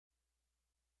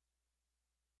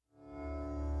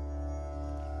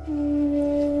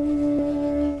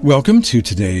Welcome to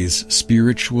today's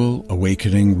Spiritual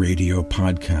Awakening Radio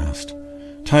podcast,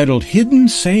 titled Hidden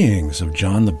Sayings of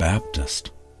John the Baptist.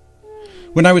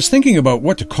 When I was thinking about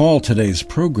what to call today's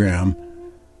program,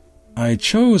 I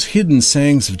chose Hidden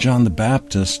Sayings of John the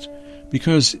Baptist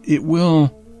because it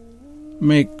will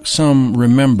make some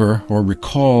remember or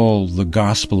recall the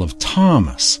Gospel of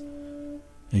Thomas,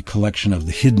 a collection of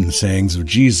the hidden sayings of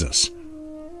Jesus,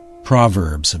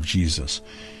 proverbs of Jesus.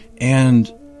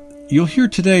 And you'll hear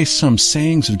today some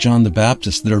sayings of John the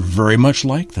Baptist that are very much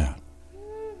like that.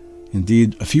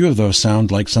 Indeed, a few of those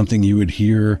sound like something you would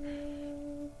hear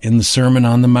in the Sermon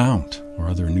on the Mount or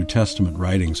other New Testament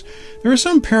writings. There are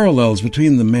some parallels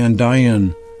between the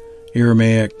Mandaean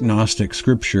Aramaic Gnostic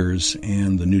scriptures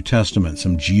and the New Testament,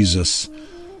 some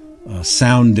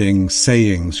Jesus-sounding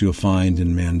sayings you'll find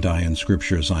in Mandaean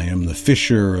scriptures. I am the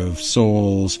fisher of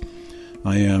souls.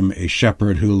 I am a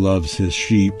shepherd who loves his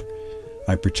sheep.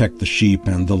 I protect the sheep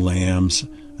and the lambs.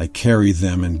 I carry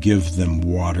them and give them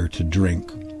water to drink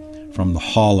from the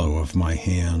hollow of my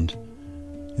hand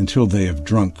until they have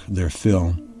drunk their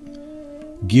fill.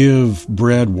 Give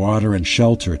bread, water, and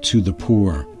shelter to the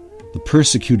poor, the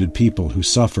persecuted people who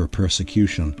suffer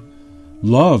persecution.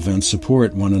 Love and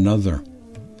support one another.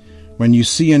 When you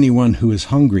see anyone who is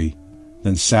hungry,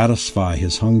 then satisfy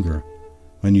his hunger.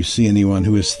 When you see anyone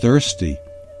who is thirsty,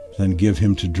 then give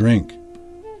him to drink.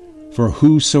 For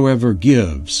whosoever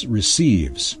gives,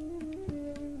 receives.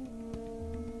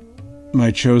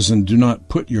 My chosen, do not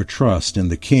put your trust in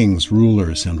the kings,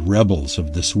 rulers, and rebels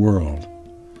of this world,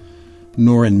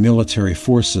 nor in military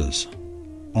forces,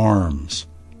 arms,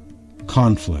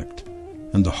 conflict,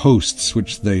 and the hosts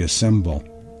which they assemble,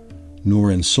 nor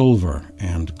in silver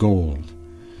and gold.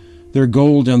 Their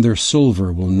gold and their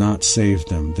silver will not save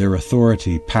them. Their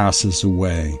authority passes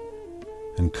away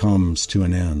and comes to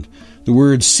an end. The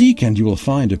words seek and you will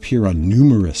find appear on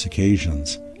numerous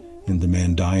occasions in the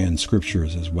Mandaean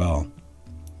scriptures as well.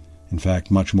 In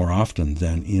fact, much more often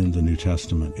than in the New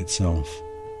Testament itself.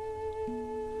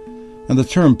 And the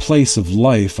term place of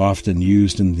life, often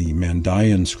used in the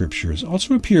Mandaean scriptures,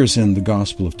 also appears in the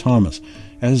Gospel of Thomas,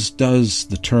 as does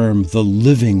the term the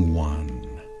living one,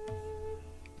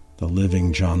 the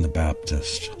living John the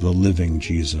Baptist, the living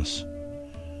Jesus.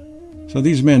 So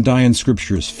these Mandaean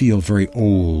scriptures feel very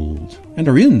old and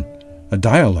are in a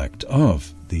dialect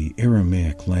of the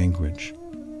Aramaic language.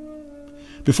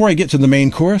 Before I get to the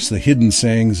main course, the hidden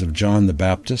sayings of John the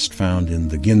Baptist found in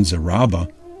the Ginza Rabbah,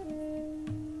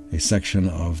 a section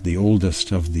of the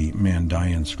oldest of the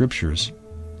Mandaean scriptures,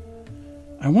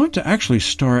 I want to actually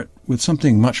start with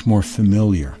something much more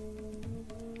familiar.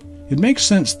 It makes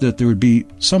sense that there would be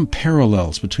some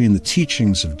parallels between the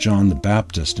teachings of John the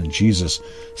Baptist and Jesus,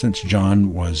 since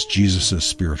John was Jesus'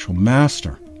 spiritual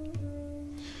master.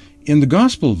 In the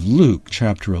Gospel of Luke,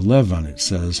 chapter 11, it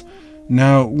says,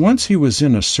 "Now once he was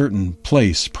in a certain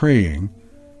place praying,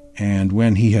 and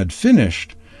when he had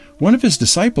finished, one of his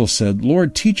disciples said,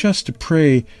 'Lord, teach us to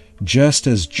pray just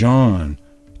as John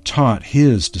taught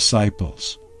his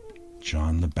disciples,'"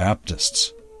 John the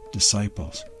Baptist's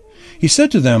disciples. "He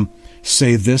said to them,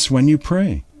 'Say this when you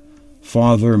pray,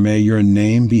 Father, may your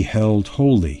name be held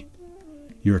holy,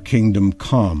 your kingdom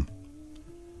come.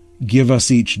 Give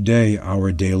us each day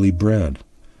our daily bread.'"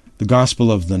 The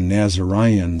Gospel of the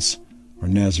Nazoreans, or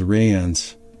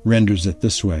Nazoreans, renders it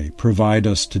this way: "Provide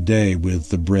us today with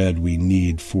the bread we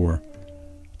need for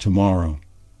tomorrow.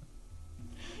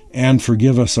 And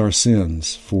forgive us our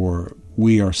sins, for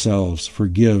we ourselves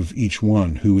forgive each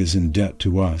one who is in debt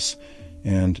to us,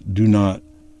 and do not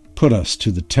put us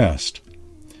to the test."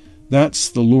 That's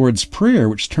the Lord's Prayer,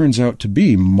 which turns out to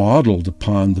be modeled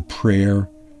upon the prayer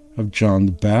of John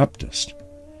the Baptist,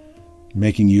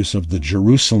 making use of the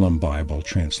Jerusalem Bible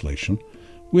translation,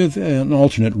 with an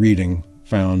alternate reading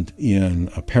found in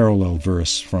a parallel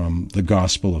verse from the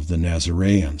Gospel of the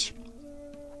Nazoreans.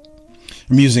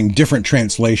 I'm using different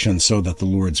translations so that the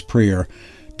Lord's Prayer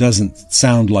doesn't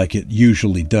sound like it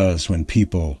usually does when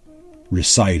people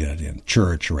recite it in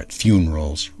church or at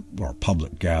funerals or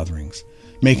public gatherings,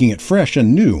 making it fresh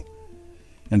and new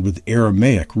and with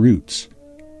Aramaic roots.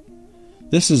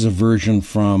 This is a version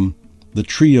from the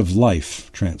Tree of Life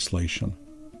translation.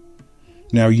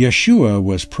 Now Yeshua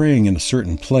was praying in a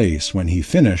certain place. When he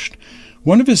finished,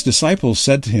 one of his disciples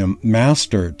said to him,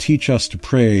 "Master, teach us to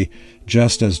pray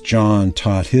just as John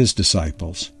taught his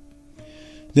disciples."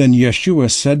 Then Yeshua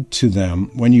said to them,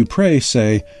 "When you pray,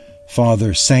 say,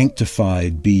 'Father,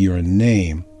 sanctified be your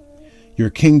name. Your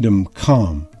kingdom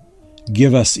come.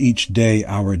 Give us each day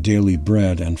our daily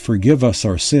bread, and forgive us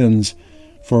our sins,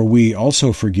 for we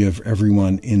also forgive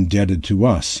everyone indebted to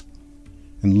us.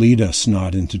 and lead us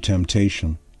not into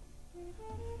temptation.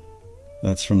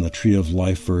 That's from the Tree of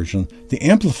Life version. The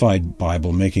Amplified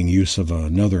Bible, making use of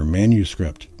another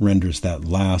manuscript, renders that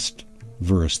last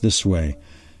verse this way: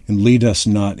 and lead us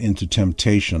not into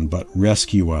temptation, but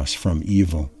rescue us from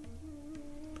evil.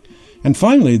 And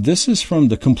finally, this is from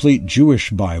the Complete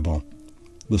Jewish Bible,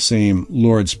 the same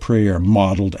Lord's Prayer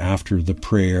modeled after the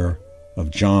prayer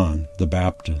of John the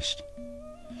Baptist.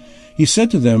 He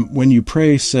said to them, when you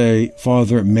pray, say,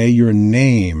 Father, may your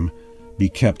name be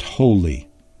kept holy.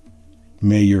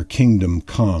 May your kingdom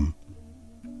come.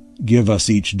 Give us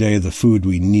each day the food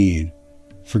we need.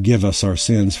 Forgive us our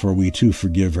sins, for we too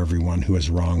forgive everyone who has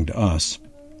wronged us.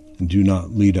 And do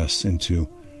not lead us into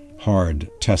hard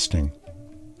testing.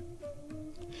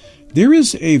 There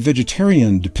is a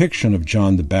vegetarian depiction of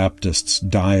John the Baptist's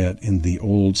diet in the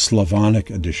old Slavonic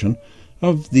edition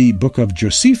of the Book of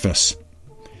Josephus.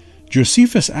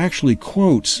 Josephus actually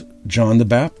quotes John the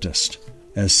Baptist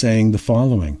as saying the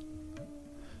following: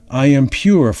 I am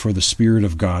pure, for the Spirit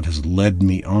of God has led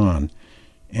me on,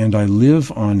 and I live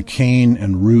on cane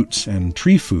and roots and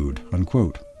tree food,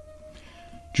 unquote.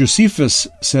 Josephus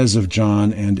says of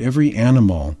John, and every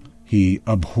animal he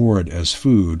abhorred as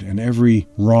food, and every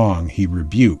wrong he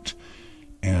rebuked,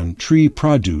 and tree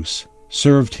produce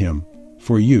served him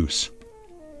for use,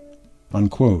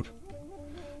 unquote.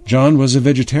 John was a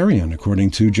vegetarian,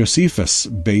 according to Josephus,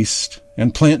 based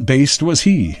and plant-based was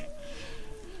he.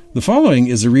 The following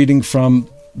is a reading from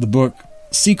the book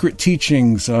Secret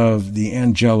Teachings of the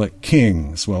Angelic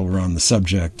Kings, while we're on the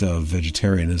subject of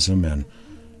vegetarianism and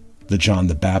the John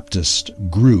the Baptist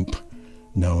group,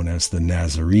 known as the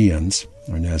Nazoreans,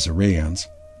 or Nazoreans.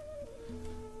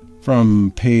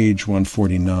 From page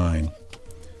 149,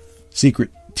 Secret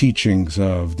Teachings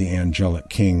of the Angelic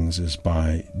Kings is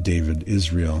by David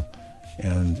Israel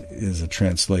and is a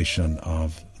translation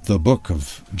of the book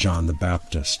of John the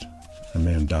Baptist, a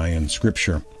Mandaean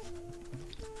scripture.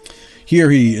 Here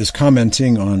he is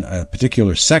commenting on a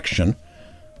particular section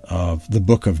of the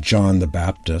book of John the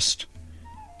Baptist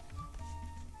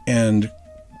and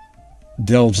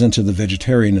delves into the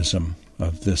vegetarianism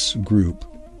of this group.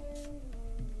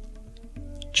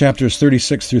 Chapters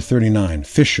 36 through 39,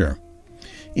 Fisher.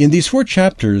 In these 4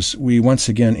 chapters, we once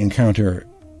again encounter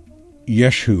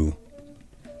Yeshua,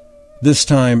 this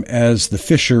time as the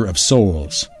Fisher of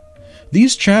Souls.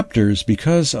 These chapters,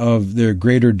 because of their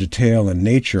greater detail and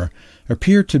nature,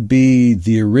 appear to be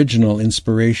the original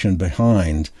inspiration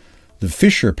behind the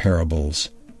Fisher parables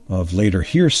of later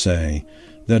hearsay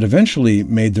that eventually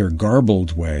made their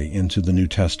garbled way into the New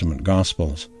Testament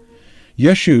Gospels.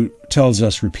 Yeshua tells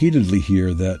us repeatedly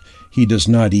here that he does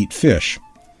not eat fish.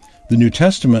 The New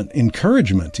Testament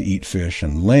encouragement to eat fish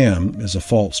and lamb is a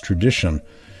false tradition.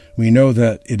 We know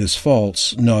that it is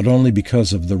false not only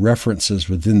because of the references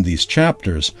within these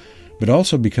chapters, but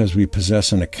also because we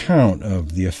possess an account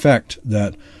of the effect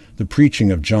that the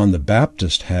preaching of John the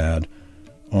Baptist had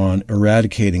on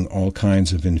eradicating all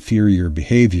kinds of inferior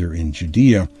behavior in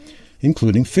Judea,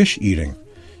 including fish eating.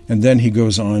 And then he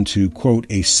goes on to quote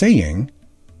a saying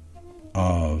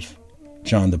of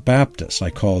John the Baptist.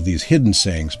 I call these hidden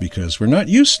sayings because we're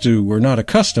not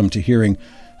accustomed to hearing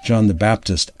John the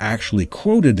Baptist actually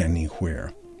quoted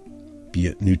anywhere, be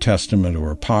it New Testament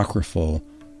or apocryphal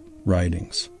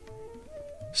writings.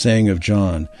 Saying of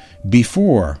John,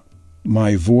 before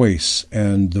my voice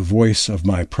and the voice of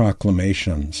my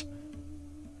proclamations,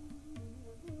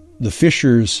 the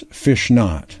fishers fish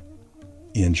not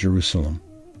in Jerusalem.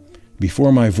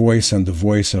 Before my voice and the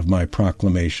voice of my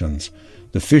proclamations,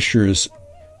 the fishers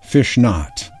fish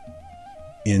not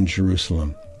in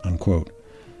Jerusalem, unquote.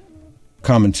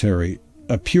 Commentary.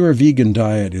 A pure vegan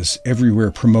diet is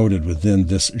everywhere promoted within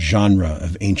this genre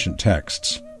of ancient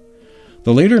texts.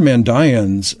 The later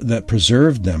Mandaeans that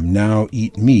preserved them now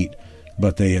eat meat,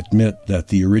 but they admit that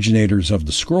the originators of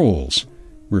the scrolls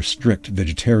were strict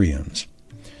vegetarians.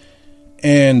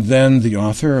 And then the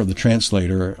author, or the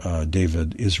translator,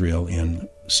 David Israel, in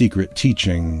Secret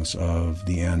Teachings of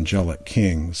the Angelic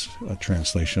Kings, a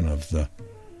translation of the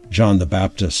John the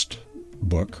Baptist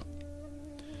book,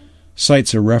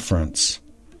 cites a reference,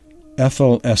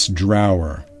 Ethel S.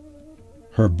 Drower,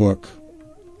 her book,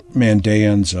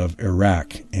 Mandaeans of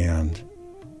Iraq and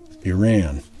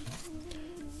Iran.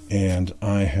 And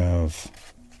I have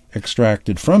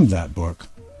extracted from that book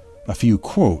a few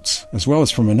quotes, as well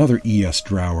as from another E.S.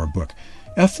 Drower book.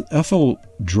 Ethel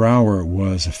Drower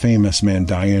was a famous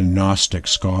Mandaean Gnostic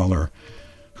scholar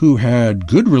who had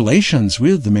good relations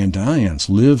with the Mandaeans,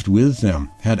 lived with them,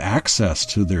 had access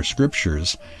to their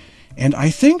scriptures, and I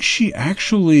think she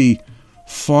actually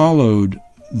followed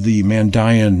the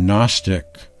Mandaean Gnostic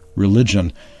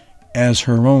religion as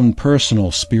her own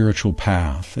personal spiritual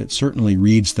path. It certainly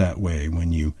reads that way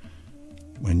when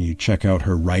you check out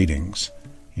her writings.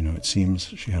 It seems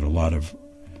she had a lot of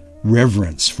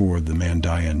reverence for the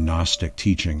Mandaean Gnostic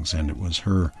teachings, and it was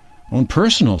her own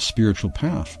personal spiritual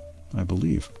path, I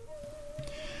believe.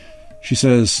 She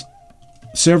says,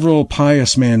 several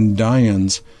pious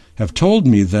Mandaeans have told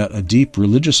me that a deep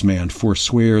religious man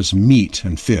forswears meat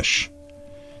and fish.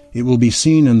 It will be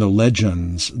seen in the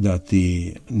legends that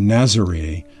the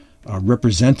Nazoreans are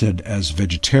represented as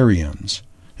vegetarians,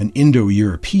 an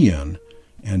Indo-European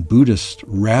and Buddhist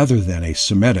rather than a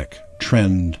Semitic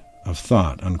trend of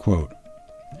thought, unquote.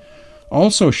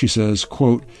 Also, she says,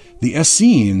 quote, the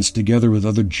Essenes, together with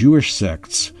other Jewish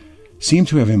sects, seem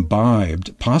to have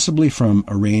imbibed, possibly from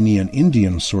Iranian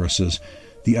Indian sources,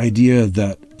 the idea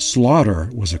that slaughter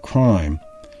was a crime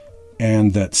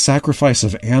and that sacrifice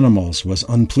of animals was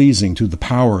unpleasing to the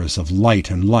powers of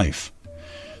light and life.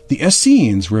 The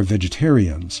Essenes were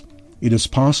vegetarians. It is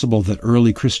possible that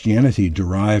early Christianity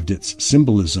derived its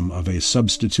symbolism of a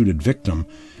substituted victim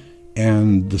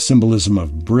and the symbolism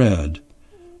of bread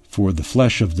for the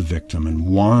flesh of the victim and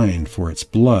wine for its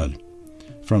blood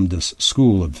from this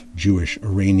school of Jewish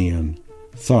Iranian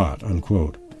thought,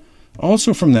 unquote.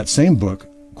 Also from that same book,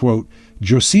 quote,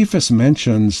 Josephus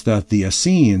mentions that the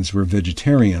Essenes were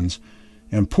vegetarians,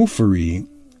 and Porphyry,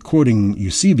 quoting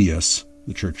Eusebius,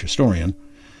 the church historian,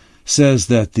 says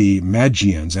that the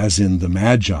Magians, as in the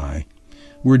Magi,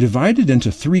 were divided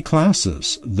into three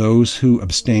classes: those who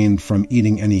abstained from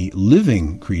eating any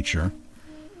living creature,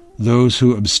 those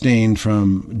who abstained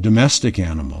from domestic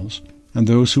animals, and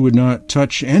those who would not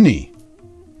touch any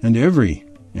and every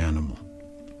animal,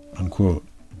 unquote.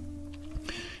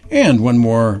 And one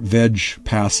more veg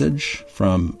passage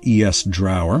from E.S.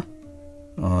 Drower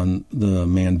on the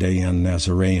Mandaean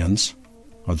Nazoreans,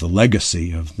 or the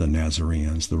legacy of the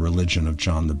Nazoreans, the religion of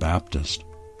John the Baptist.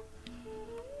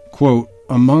 Quote,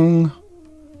 among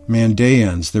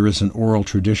Mandaeans there is an oral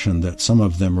tradition that some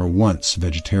of them were once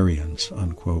vegetarians,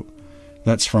 unquote.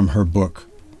 That's from her book,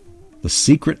 The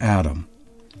Secret Adam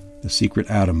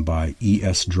by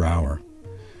E.S. Drower.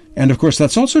 And of course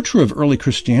that's also true of early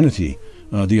Christianity.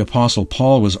 The Apostle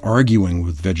Paul was arguing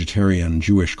with vegetarian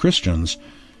Jewish Christians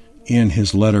in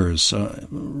his letters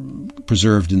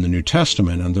preserved in the New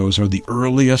Testament, and those are the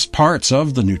earliest parts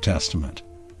of the New Testament,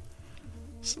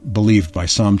 believed by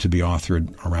some to be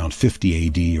authored around 50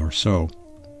 A.D. or so.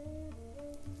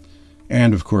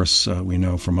 And of course, we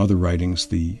know from other writings,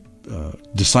 the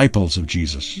disciples of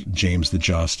Jesus, James the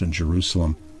Just in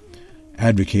Jerusalem,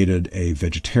 advocated a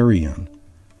vegetarian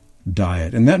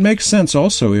diet. And that makes sense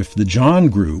also if the John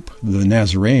group, the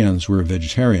Nazoreans, were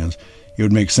vegetarians. It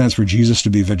would make sense for Jesus to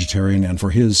be vegetarian and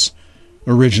for his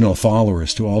original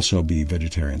followers to also be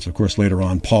vegetarians. Of course, later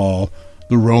on, Paul,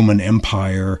 the Roman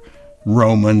Empire,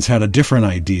 Romans had a different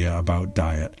idea about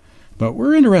diet. But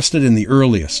we're interested in the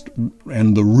earliest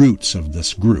and the roots of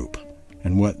this group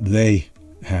and what they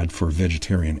had for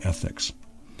vegetarian ethics.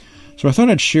 So I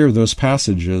thought I'd share those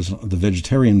passages, the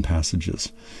vegetarian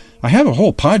passages. I have a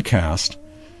whole podcast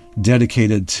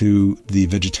dedicated to the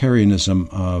vegetarianism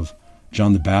of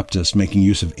John the Baptist, making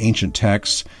use of ancient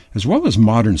texts, as well as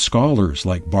modern scholars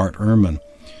like Bart Ehrman.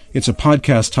 It's a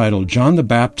podcast titled John the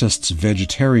Baptist's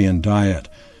Vegetarian Diet,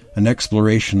 an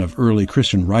exploration of early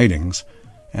Christian writings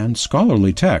and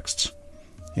scholarly texts.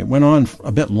 It went on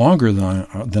a bit longer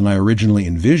than I originally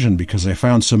envisioned because I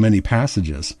found so many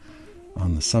passages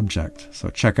on the subject. So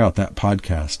check out that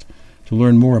podcast to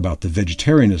learn more about the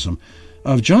vegetarianism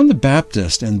of John the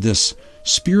Baptist and this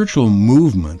spiritual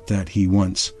movement that he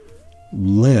once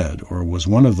led, or was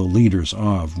one of the leaders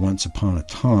of once upon a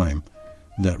time,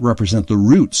 that represent the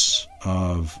roots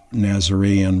of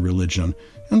Nazarene religion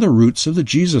and the roots of the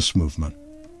Jesus movement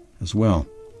as well.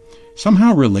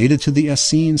 Somehow related to the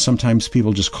Essenes. Sometimes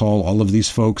people just call all of these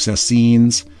folks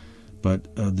Essenes,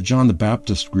 but the John the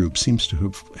Baptist group seems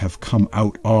to have come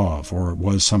out of, or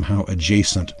was somehow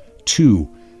adjacent to,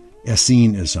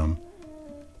 Essenism.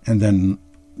 And then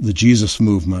the Jesus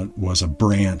movement was a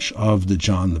branch of the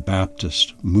John the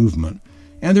Baptist movement.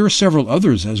 And there are several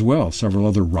others as well, several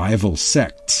other rival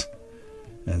sects,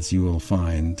 as you will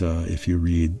find if you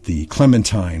read the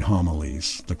Clementine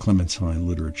homilies, the Clementine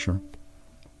literature.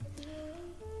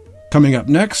 Coming up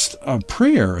next, a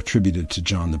prayer attributed to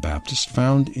John the Baptist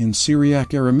found in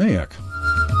Syriac Aramaic.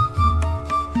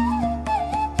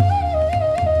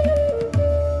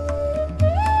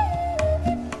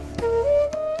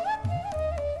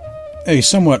 A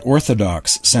somewhat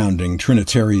orthodox-sounding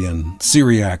Trinitarian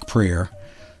Syriac prayer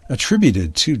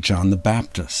attributed to John the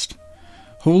Baptist.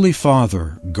 Holy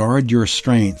Father, guard your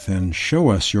strength and show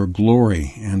us your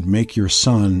glory and make your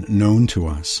Son known to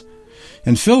us.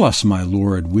 And fill us, my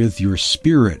Lord, with your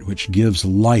Spirit which gives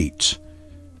light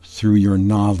through your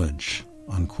knowledge."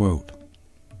 Unquote.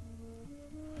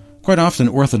 Quite often,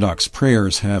 Orthodox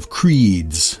prayers have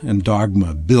creeds and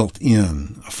dogma built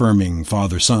in, affirming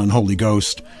Father, Son, Holy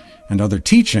Ghost, and other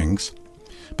teachings.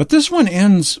 But this one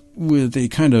ends with a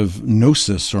kind of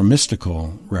gnosis or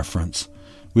mystical reference,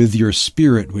 "with your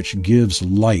Spirit which gives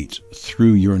light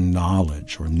through your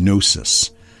knowledge," or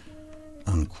gnosis,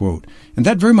 unquote. And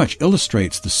that very much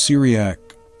illustrates the Syriac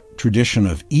tradition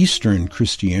of Eastern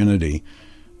Christianity,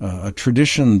 a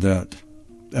tradition that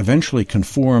eventually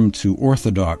conformed to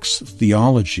Orthodox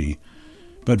theology,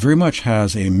 but very much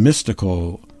has a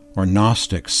mystical or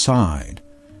Gnostic side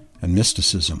and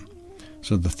mysticism.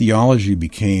 So the theology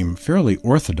became fairly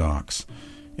orthodox,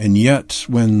 and yet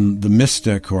when the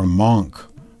mystic or monk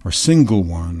or single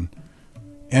one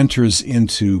enters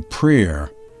into prayer,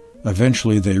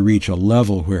 eventually they reach a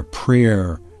level where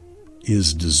prayer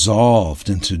is dissolved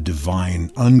into divine,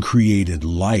 uncreated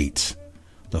light,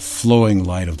 the flowing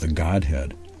light of the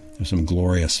Godhead. There's some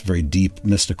glorious, very deep,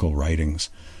 mystical writings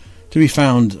to be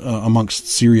found amongst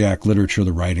Syriac literature,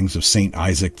 the writings of St.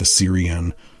 Isaac the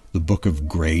Syrian, the Book of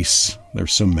Grace.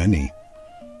 There's so many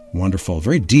wonderful,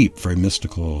 very deep, very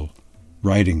mystical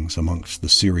writings amongst the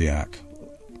Syriac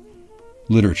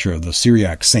literature, the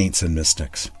Syriac saints and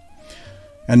mystics.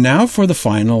 And now for the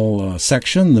final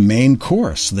section, the main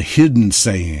course, the hidden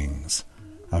sayings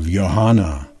of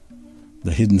Yuhana,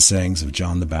 the hidden sayings of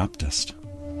John the Baptist.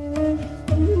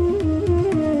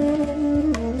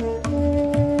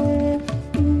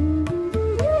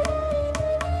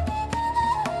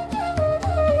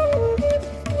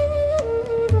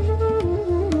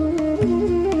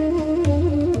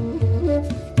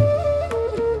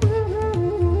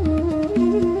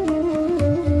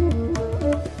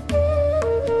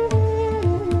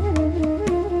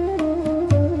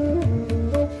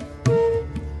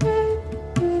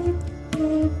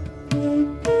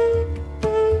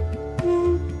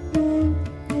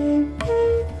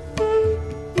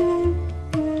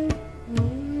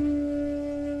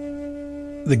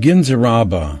 The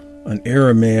Ginzaraba, an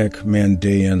Aramaic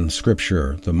Mandaean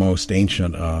scripture, the most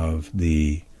ancient of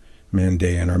the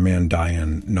Mandaean or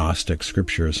Mandaean Gnostic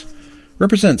scriptures,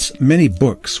 represents many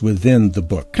books within the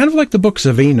book, kind of like the books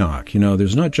of Enoch.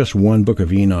 There's not just one book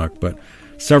of Enoch, but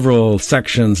several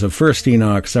sections of First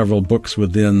Enoch, several books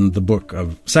within the book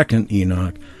of Second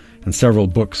Enoch, and several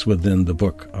books within the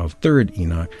book of Third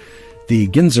Enoch. The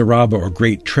Ginzaraba, or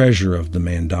Great Treasure of the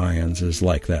Mandaeans, is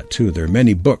like that too. There are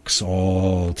many books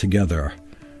all together.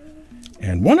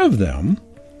 And one of them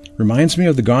reminds me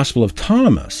of the Gospel of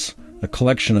Thomas, a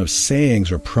collection of sayings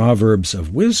or proverbs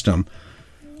of wisdom,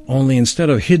 only instead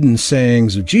of hidden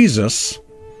sayings of Jesus,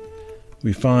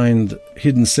 we find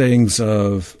hidden sayings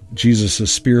of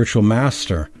Jesus' spiritual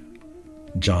master,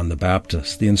 John the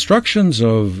Baptist. The instructions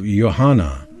of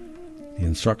Yuhana, the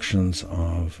instructions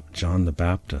of John the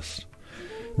Baptist.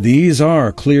 These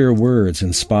are clear words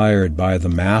inspired by the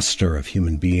master of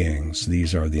human beings.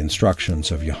 These are the instructions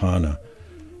of Yuhana,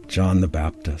 John the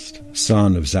Baptist,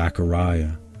 son of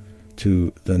Zechariah,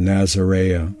 to the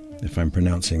Nazoreans, if I'm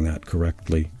pronouncing that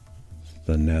correctly,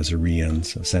 the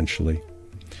Nazoreans, essentially,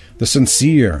 the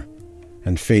sincere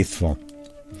and faithful.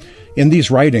 In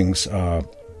these writings,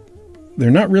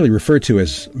 they're not really referred to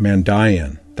as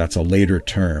Mandaean. That's a later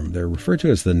term. They're referred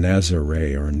to as the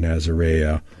Nazare or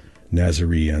Nazorea,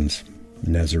 Nazoreans.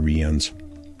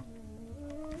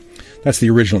 That's the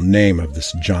original name of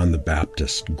this John the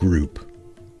Baptist group.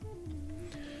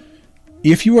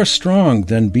 If you are strong,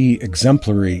 then be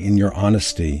exemplary in your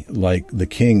honesty, like the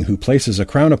king who places a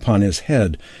crown upon his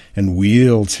head and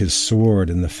wields his sword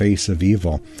in the face of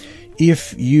evil.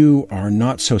 If you are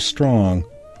not so strong,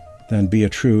 then be a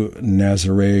true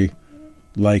Nazarene,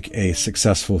 like a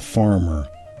successful farmer,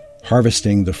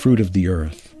 harvesting the fruit of the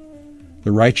earth.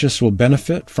 The righteous will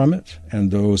benefit from it, and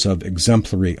those of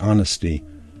exemplary honesty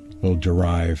will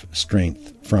derive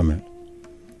strength from it.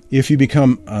 If you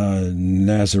become a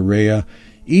Nazorea,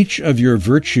 each of your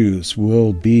virtues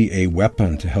will be a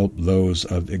weapon to help those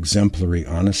of exemplary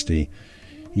honesty.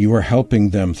 You are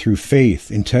helping them through faith,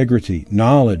 integrity,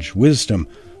 knowledge, wisdom,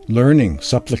 learning,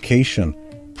 supplication,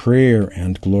 prayer,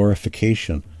 and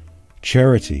glorification,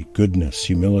 charity, goodness,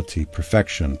 humility,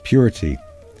 perfection, purity,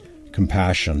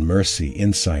 compassion, mercy,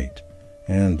 insight,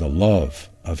 and the love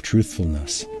of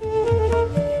truthfulness.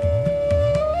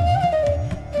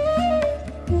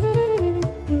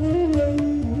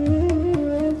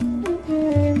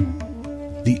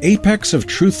 The apex of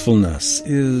truthfulness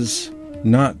is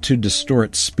not to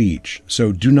distort speech,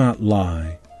 so do not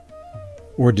lie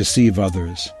or deceive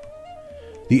others.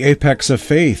 The apex of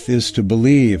faith is to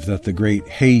believe that the great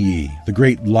Heyi, the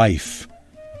great life,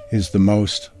 is the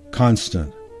most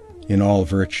constant in all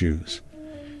virtues.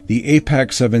 The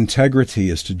apex of integrity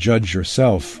is to judge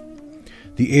yourself.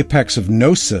 The apex of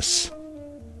gnosis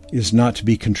is not to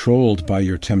be controlled by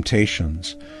your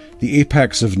temptations. The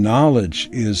apex of knowledge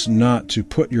is not to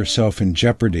put yourself in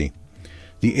jeopardy.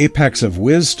 The apex of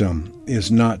wisdom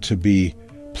is not to be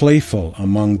playful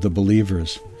among the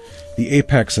believers. The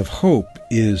apex of hope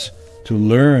is to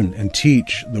learn and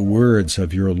teach the words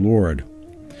of your Lord.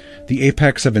 The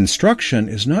apex of instruction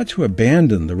is not to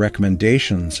abandon the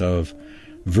recommendations of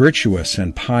virtuous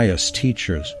and pious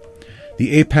teachers.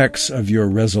 The apex of your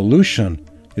resolution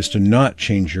is to not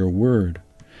change your word.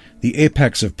 The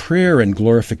apex of prayer and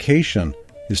glorification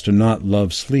is to not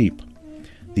love sleep.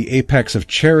 The apex of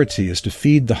charity is to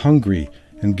feed the hungry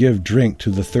and give drink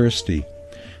to the thirsty.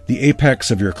 The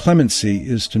apex of your clemency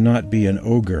is to not be an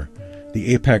ogre.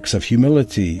 The apex of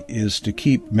humility is to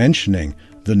keep mentioning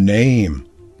the name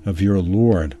of your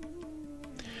Lord.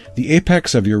 The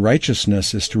apex of your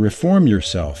righteousness is to reform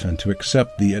yourself and to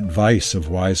accept the advice of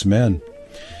wise men.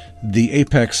 The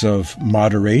apex of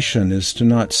moderation is to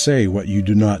not say what you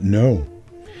do not know.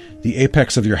 The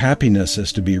apex of your happiness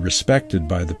is to be respected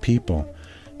by the people.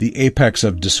 The apex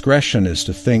of discretion is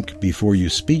to think before you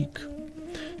speak.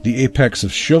 The apex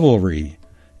of chivalry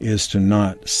is to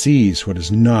not seize what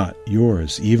is not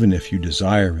yours, even if you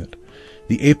desire it.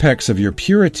 The apex of your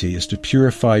purity is to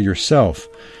purify yourself.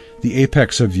 The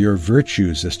apex of your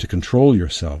virtues is to control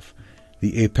yourself.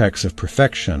 The apex of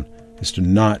perfection is to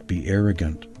not be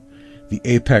arrogant. The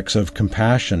apex of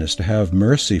compassion is to have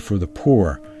mercy for the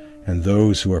poor and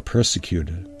those who are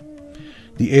persecuted.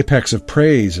 The apex of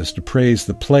praise is to praise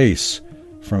the place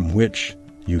from which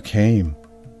you came.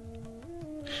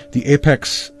 The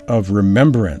apex of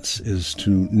remembrance is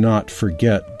to not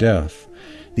forget death.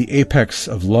 The apex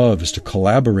of love is to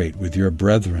collaborate with your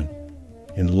brethren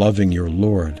in loving your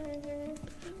Lord.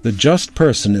 The just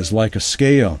person is like a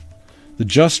scale. The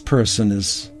just person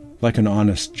is like an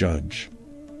honest judge.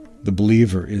 The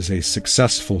believer is a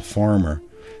successful farmer.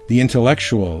 The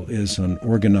intellectual is an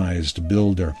organized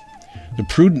builder. The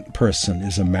prudent person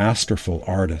is a masterful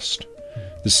artist.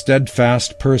 The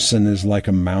steadfast person is like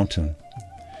a mountain.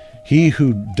 He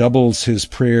who doubles his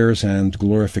prayers and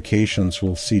glorifications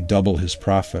will see double his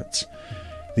profits.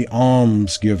 The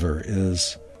almsgiver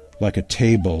is like a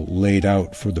table laid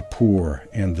out for the poor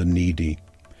and the needy.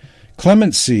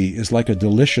 Clemency is like a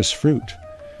delicious fruit.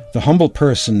 The humble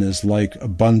person is like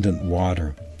abundant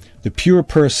water. The pure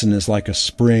person is like a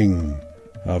spring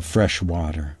of fresh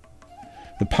water.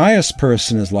 The pious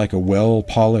person is like a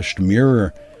well-polished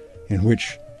mirror in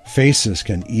which faces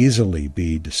can easily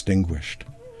be distinguished.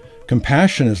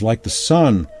 Compassion is like the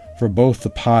sun for both the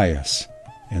pious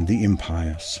and the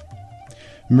impious.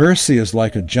 Mercy is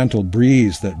like a gentle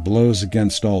breeze that blows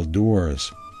against all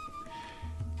doors.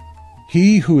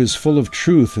 He who is full of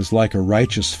truth is like a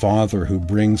righteous father who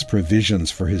brings provisions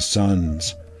for his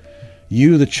sons.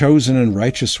 You, the chosen and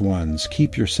righteous ones,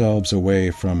 keep yourselves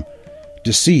away from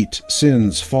deceit,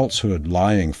 sins, falsehood,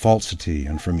 lying, falsity,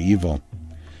 and from evil.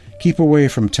 Keep away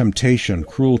from temptation,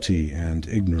 cruelty, and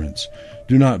ignorance.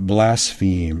 Do not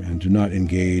blaspheme and do not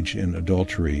engage in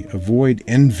adultery. Avoid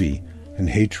envy and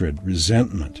hatred,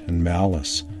 resentment and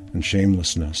malice and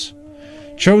shamelessness.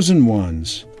 Chosen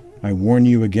ones, I warn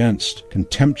you against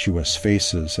contemptuous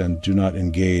faces and do not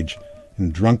engage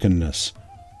in drunkenness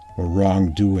or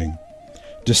wrongdoing.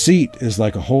 Deceit is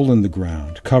like a hole in the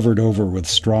ground, covered over with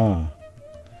straw.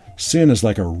 Sin is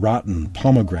like a rotten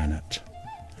pomegranate.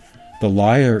 The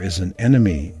liar is an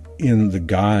enemy in the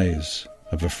guise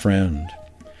of a friend.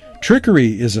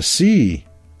 Trickery is a sea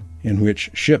in which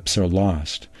ships are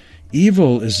lost.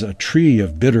 Evil is a tree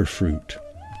of bitter fruit.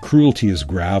 Cruelty is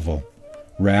gravel.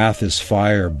 Wrath is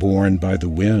fire borne by the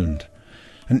wind.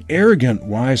 An arrogant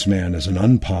wise man is an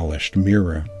unpolished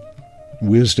mirror.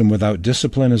 Wisdom without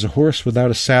discipline is a horse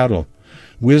without a saddle.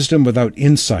 Wisdom without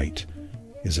insight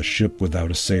is a ship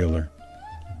without a sailor.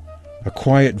 A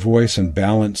quiet voice and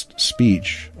balanced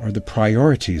speech are the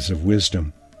priorities of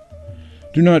wisdom.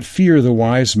 Do not fear the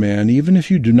wise man, even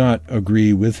if you do not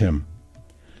agree with him.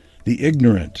 The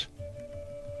ignorant,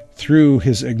 through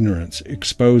his ignorance,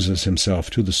 exposes himself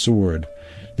to the sword.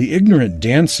 The ignorant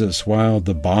dances while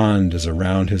the bond is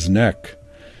around his neck.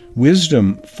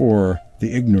 Wisdom for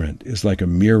the ignorant is like a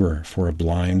mirror for a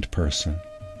blind person.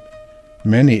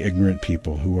 Many ignorant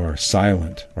people who are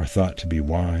silent are thought to be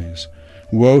wise.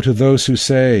 Woe to those who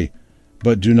say,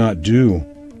 but do not do.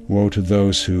 Woe to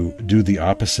those who do the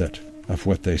opposite of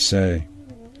what they say,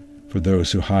 for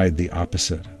those who hide the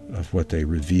opposite of what they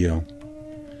reveal.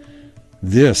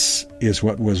 This is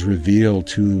what was revealed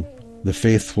to the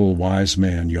faithful wise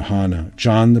man Yuhana,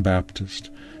 John the Baptist,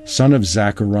 son of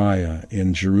Zechariah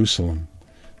in Jerusalem,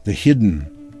 the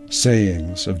hidden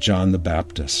sayings of John the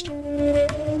Baptist.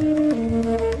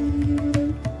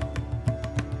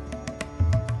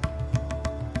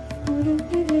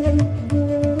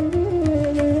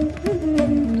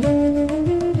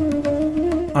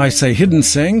 I say hidden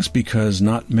sayings because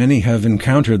not many have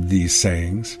encountered these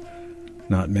sayings.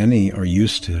 Not many are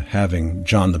used to having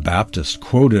John the Baptist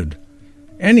quoted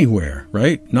anywhere,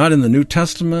 right? Not in the New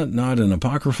Testament, not in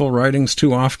apocryphal writings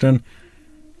too often.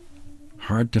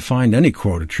 Hard to find any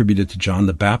quote attributed to John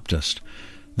the Baptist.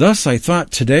 Thus, I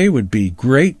thought today would be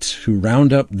great to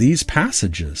round up these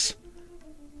passages,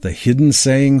 the hidden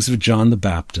sayings of John the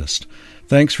Baptist.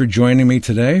 Thanks for joining me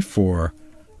today for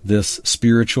this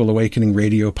Spiritual Awakening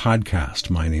Radio podcast.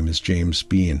 My name is James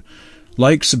Bean.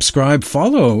 Like, subscribe,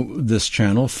 follow this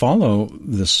channel, follow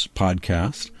this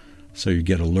podcast, so you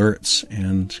get alerts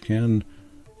and can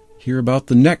hear about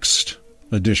the next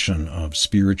edition of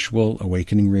Spiritual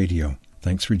Awakening Radio.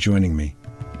 Thanks for joining me.